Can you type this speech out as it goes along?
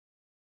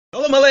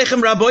Shalom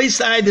Aleichem, Rabbi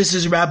Isai. This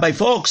is Rabbi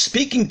Falk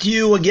speaking to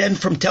you again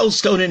from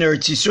Telstone in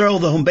Eretz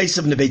Yisrael, the home base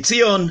of Nevei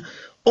Tzion,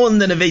 on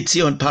the Nevei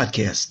Tzion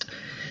podcast.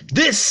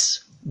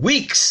 This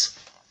week's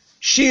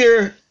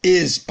shir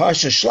is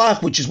Parsha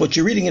Shlach, which is what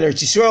you're reading in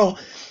Eretz Yisrael.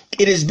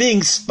 It is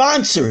being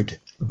sponsored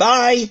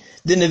by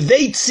the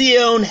Nevei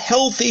Tzion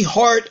Healthy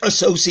Heart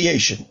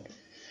Association.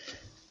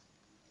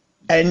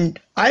 And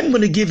I'm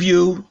going to give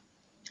you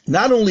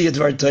not only a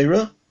Dvar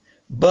Torah,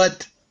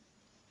 but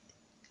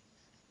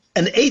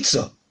an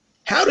Eitzah,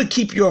 how to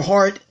keep your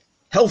heart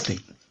healthy,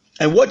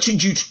 and what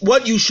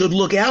you should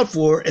look out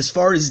for as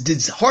far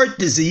as heart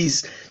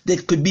disease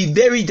that could be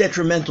very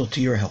detrimental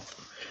to your health.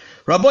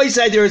 Rabbi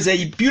said there is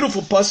a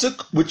beautiful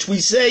pasuk which we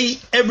say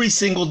every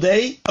single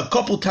day, a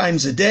couple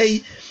times a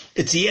day.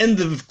 It's the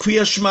end of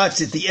Kriyas Shema.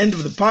 It's at the end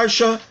of the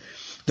parsha.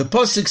 The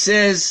pasuk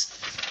says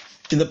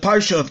in the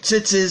parsha of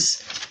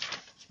Tzitzis,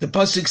 the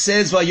pasuk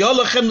says,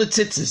 "Vayolachem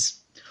letzitzis."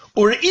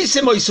 Or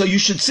so you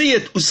should see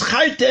it.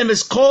 Uschartem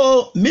es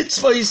kol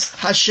mitzvahs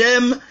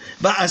Hashem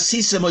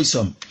va'asisem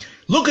oisom.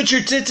 Look at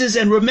your tzitzis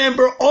and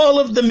remember all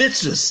of the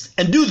mitzvahs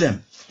and do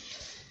them.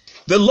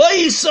 V'lo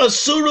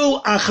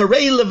yisasuru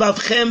acharei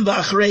levavchem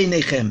v'acharei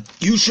nechem.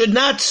 You should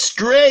not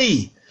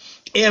stray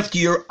after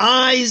your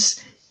eyes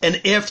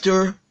and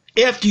after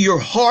your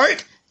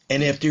heart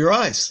and after your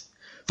eyes.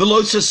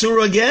 V'lo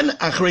yisasuru again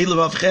acharei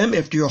levavchem,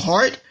 after your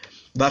heart,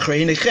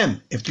 v'acharei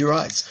nechem, after your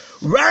eyes.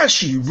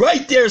 Rashi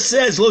right there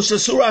says, Lo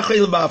sasura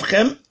achrei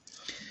levavchem.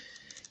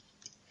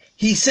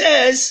 He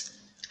says,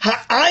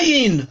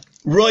 Ha'ayin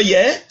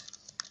royeh,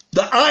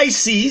 the eye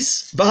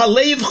sees,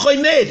 v'halev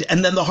chomed,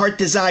 and then the heart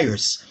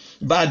desires.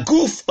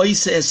 V'aguf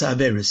oises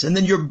averis, and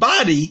then your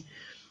body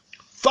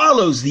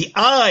follows the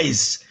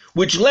eyes,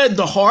 which led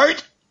the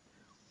heart,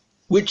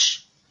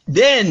 which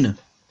then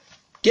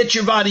gets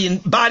your body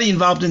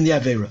involved in the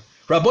avera.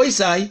 Rabbi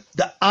say,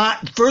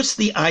 first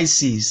the eye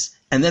sees,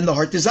 and then the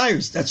heart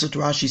desires. That's what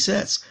Rashi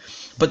says.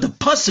 But the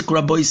pasuk,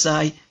 Rabbi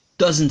Isai,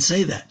 doesn't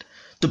say that.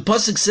 The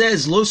pasuk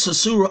says, Lo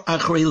sasuru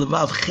achrei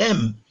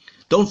levavchem.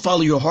 Don't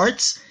follow your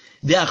hearts.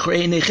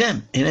 Ve'achrei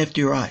nechem, and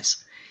after your eyes.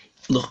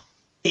 Look,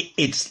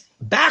 it's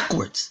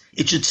backwards.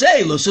 It should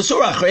say, Lo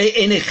sasuru achrei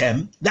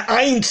nechem. The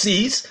ayin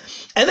sees,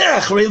 and then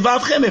achrei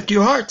levavchem, after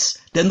your hearts.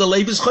 Then the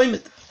lev is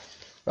chomet.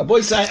 Rabbi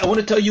Isai, I want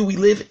to tell you, we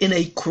live in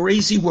a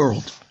crazy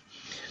world.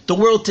 The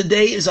world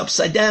today is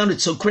upside down.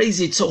 It's so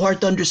crazy. It's so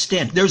hard to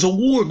understand. There's a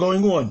war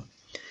going on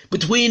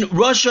between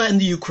Russia and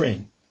the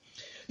Ukraine.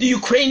 The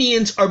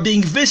Ukrainians are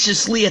being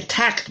viciously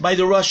attacked by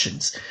the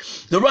Russians.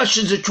 The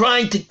Russians are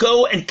trying to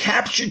go and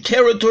capture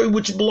territory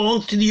which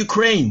belongs to the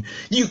Ukraine.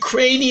 The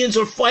Ukrainians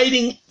are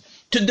fighting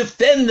to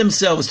defend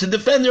themselves, to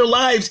defend their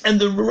lives, and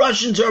the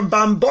Russians are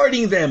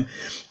bombarding them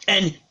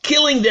and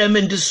killing them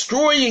and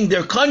destroying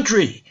their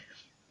country.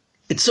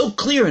 It's so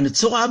clear and it's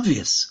so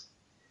obvious.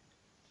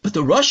 But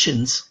the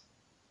Russians,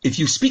 if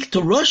you speak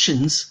to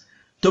Russians,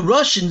 the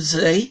Russians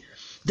say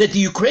that the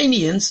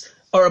Ukrainians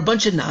are a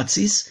bunch of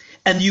Nazis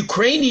and the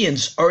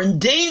Ukrainians are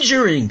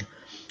endangering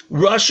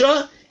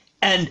Russia,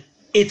 and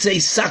it's a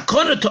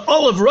sakana to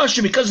all of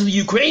Russia because of the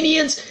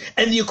Ukrainians,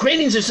 and the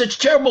Ukrainians are such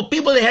terrible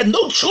people they had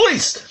no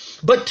choice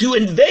but to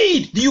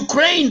invade the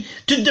Ukraine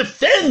to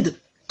defend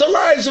the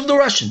lives of the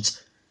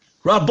Russians.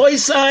 Rabbi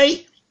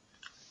say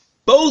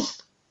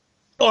both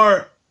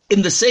are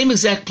in the same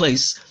exact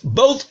place,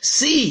 both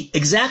see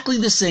exactly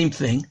the same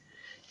thing,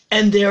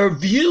 and their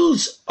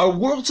views are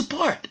worlds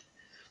apart.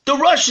 The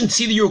Russians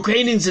see the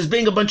Ukrainians as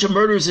being a bunch of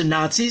murderers and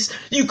Nazis.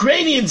 The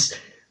Ukrainians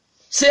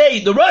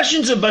say the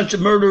Russians are a bunch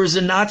of murderers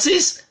and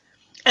Nazis,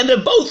 and they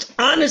both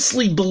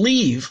honestly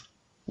believe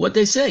what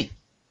they say.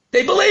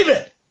 They believe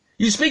it.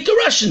 You speak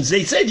to Russians,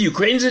 they say the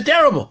Ukrainians are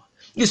terrible.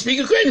 You speak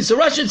Ukrainians, the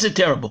Russians are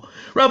terrible.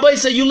 Rabbi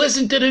say you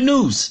listen to the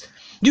news.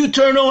 You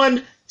turn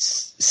on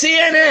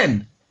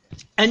CNN,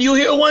 and you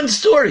hear one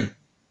story.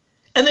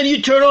 And then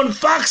you turn on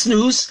Fox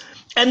News,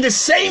 and the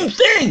same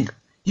thing.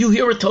 You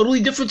hear a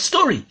totally different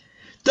story.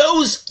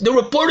 The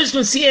reporters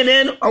from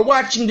CNN are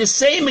watching the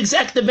same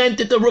exact event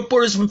that the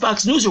reporters from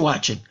Fox News are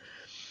watching.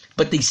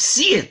 But they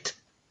see it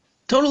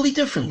totally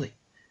differently.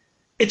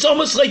 It's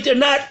almost like they're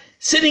not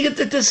sitting at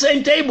the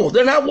same table.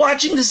 They're not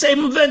watching the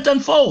same event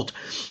unfold.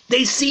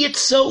 They see it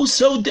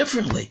so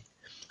differently.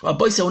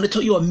 Rabbi, I want to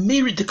tell you a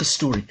meridic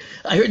story.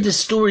 I heard this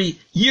story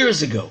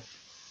years ago.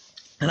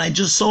 And I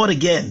just saw it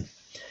again.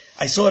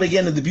 I saw it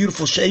again in the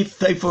beautiful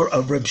sefer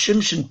of Reb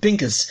Shimshon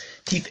Pinkus,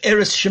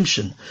 Tiferet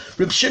Shimshon.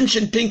 Reb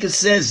Shimshon Pinkus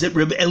says that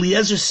Reb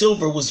Eliezer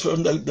Silver was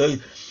from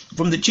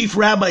the chief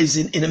rabbis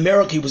in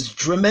America. He was a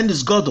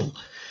tremendous gadol.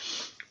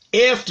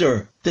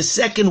 After the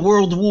Second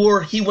World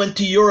War, he went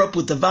to Europe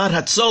with the Vad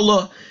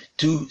Hatzalah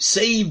to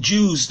save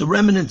Jews, the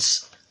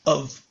remnants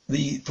of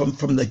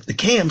from the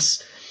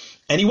camps.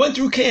 And he went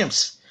through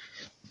camps.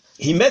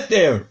 He met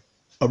there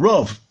a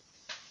Rav.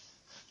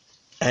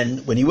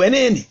 And when he went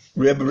in,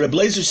 Reb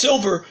Eliezer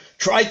Silver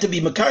tried to be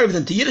Makarev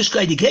them to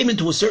Yiddishkeit. He came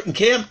into a certain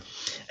camp,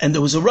 and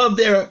there was a Rav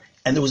there,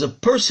 and there was a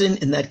person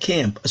in that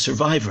camp, a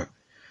survivor,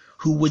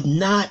 who would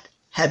not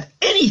have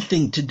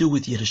anything to do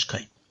with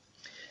Yiddishkeit.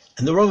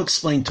 And the Rav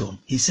explained to him.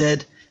 He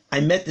said, I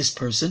met this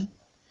person,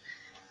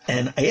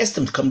 and I asked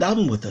him to come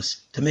daven with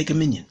us to make a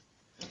minyan.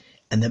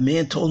 And the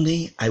man told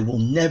me, I will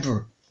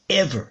never,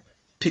 ever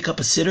pick up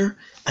a siddur.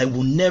 I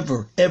will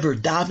never, ever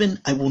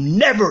daven. I will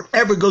never,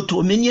 ever go to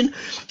a minyan.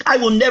 I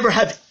will never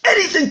have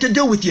anything to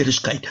do with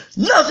Yiddishkeit.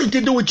 Nothing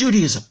to do with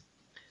Judaism.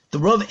 The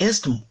Rav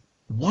asked him,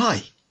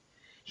 why?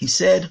 He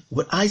said,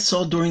 what I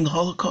saw during the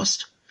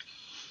Holocaust.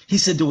 He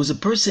said, there was a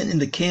person in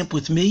the camp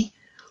with me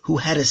who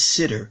had a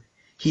siddur.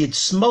 He had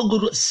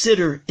smuggled a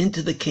siddur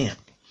into the camp.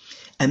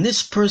 And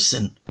this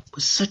person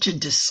was such a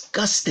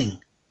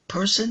disgusting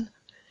person.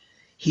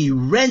 He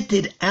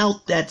rented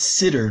out that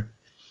siddur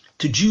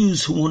to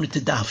Jews who wanted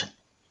to daven.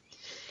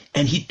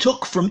 And he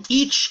took from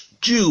each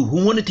Jew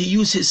who wanted to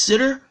use his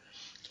siddur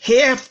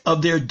half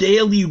of their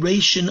daily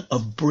ration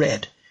of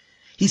bread.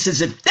 He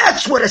says, if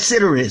that's what a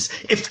siddur is,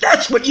 if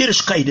that's what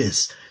Yiddishkeit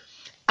is,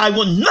 I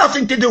want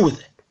nothing to do with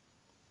it.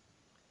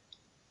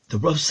 The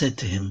Rav said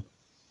to him,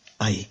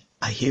 I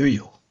hear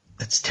you.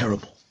 That's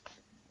terrible.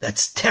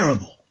 That's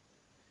terrible.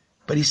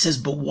 But he says,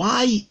 but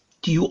why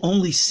do you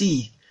only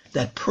see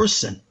that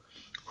person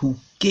who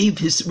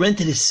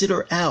rented his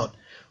siddur out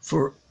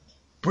for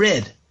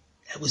bread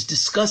that was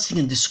disgusting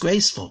and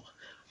disgraceful?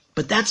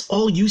 But that's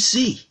all you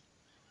see.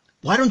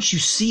 Why don't you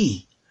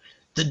see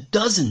the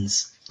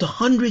dozens, the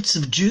hundreds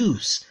of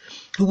Jews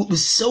who it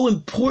was so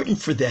important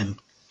for them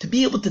to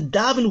be able to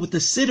daven with the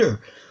siddur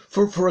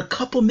for a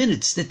couple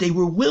minutes, that they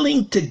were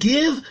willing to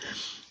give?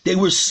 They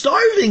were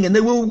starving and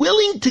they were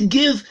willing to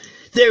give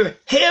their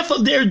half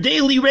of their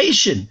daily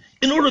ration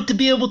in order to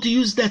be able to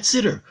use that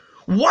siddur.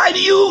 Why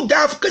do you,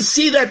 Dafka,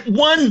 see that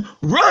one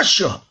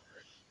Russia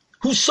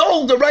who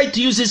sold the right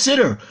to use his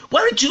siddur?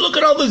 Why don't you look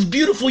at all those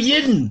beautiful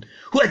Yidden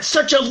who had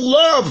such a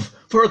love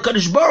for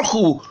HaKadosh Baruch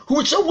Hu, who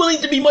were so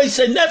willing to be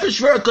Moisei Nefesh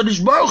for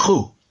HaKadosh Baruch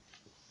Hu?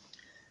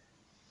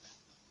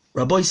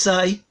 Rabbi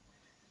Sai,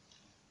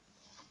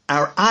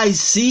 our eyes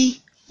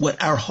see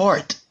what our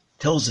heart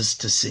tells us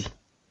to see.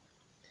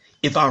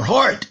 If our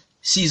heart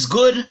sees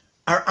good,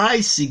 our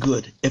eyes see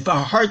good. If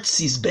our heart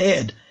sees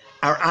bad,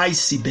 our eyes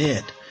see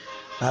bad.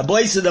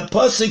 Rabbi said the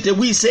pasuk that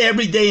we say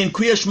every day in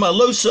Kriya Shema,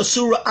 Lo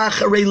Sasura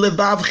Acharei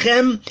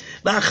Levavchem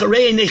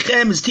V'Acharei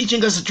Einechem, is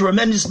teaching us a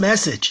tremendous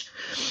message.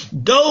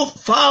 Don't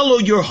follow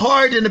your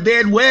heart in a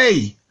bad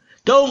way.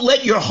 Don't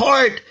let your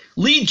heart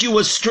lead you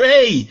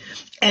astray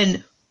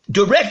and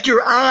direct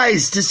your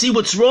eyes to see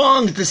what's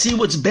wrong, to see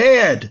what's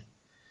bad.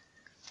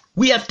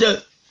 We have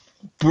to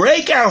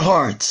break our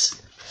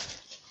hearts.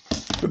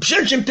 Reb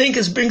Shimshon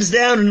Pincus brings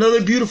down another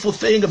beautiful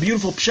thing, a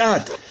beautiful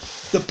pshat.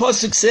 The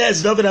pasuk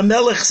says, David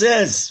HaMelech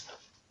says,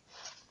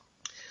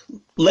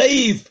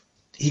 Leiv,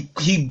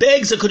 he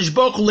begs HaKadosh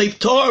Baruch Hu, Leiv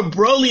tor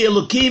broli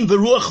Elokim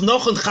v'ruach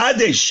nochen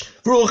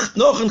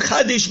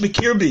chadish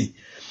mikirbi.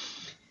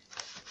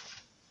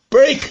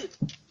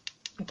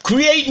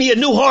 Create me a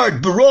new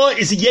heart. Bara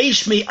is a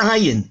yesh me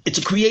ayin. It's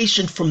a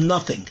creation from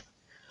nothing.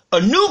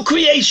 A new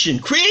creation.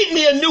 Create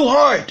me a new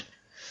heart.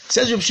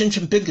 Says Reb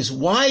Shimshon Pincus,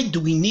 why do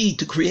we need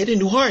to create a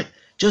new heart?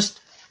 Just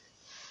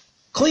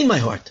clean my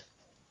heart.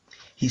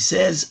 He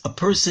says, a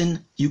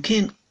person, you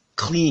can't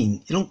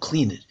clean. You don't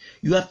clean it.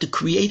 You have to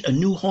create a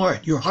new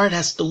heart. Your heart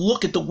has to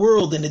look at the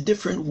world in a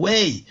different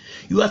way.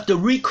 You have to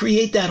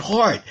recreate that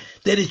heart,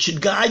 that it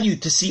should guide you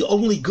to see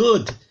only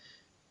good.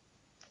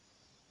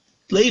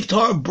 Leiv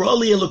tar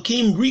brali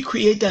Elokim,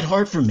 recreate that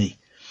heart for me.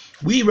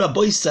 We,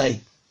 Rabbi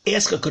say,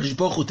 ask HaKadosh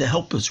Baruch Hu to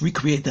help us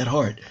recreate that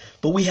heart.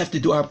 But we have to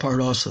do our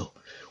part also.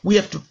 We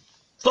have to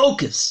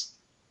focus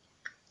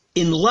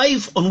in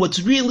life on what's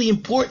really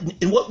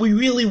important, in what we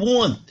really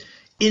want,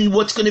 in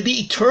what's going to be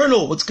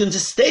eternal, what's going to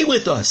stay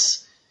with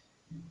us,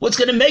 what's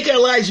going to make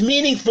our lives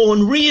meaningful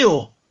and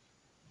real.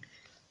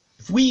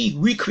 If we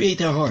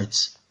recreate our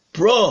hearts,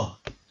 Bra,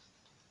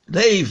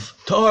 Leiv,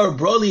 Tar,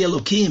 Brali,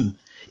 Elokim,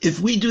 if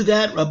we do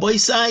that, Rabbi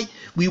Sai,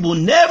 we will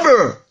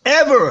never,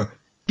 ever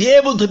be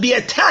able to be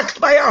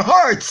attacked by our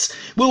hearts.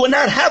 We will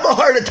not have a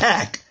heart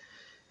attack.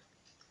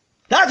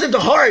 Not that the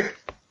heart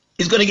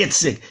is going to get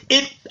sick.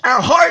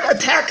 Our heart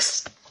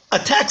attacks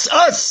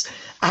us.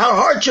 Our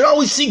heart should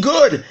always see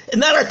good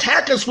and not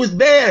attack us with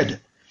bad.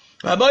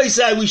 Rabbi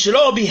said we should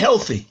all be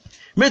healthy.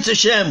 Mitzvah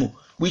Shem,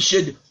 we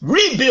should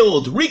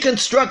rebuild,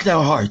 reconstruct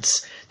our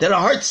hearts, that our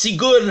hearts see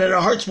good and that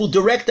our hearts will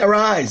direct our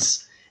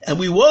eyes. And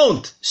we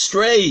won't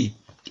stray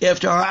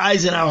after our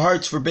eyes and our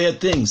hearts for bad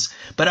things.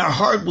 But our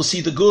heart will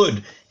see the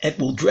good and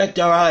will direct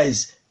our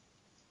eyes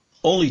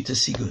only to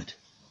see good.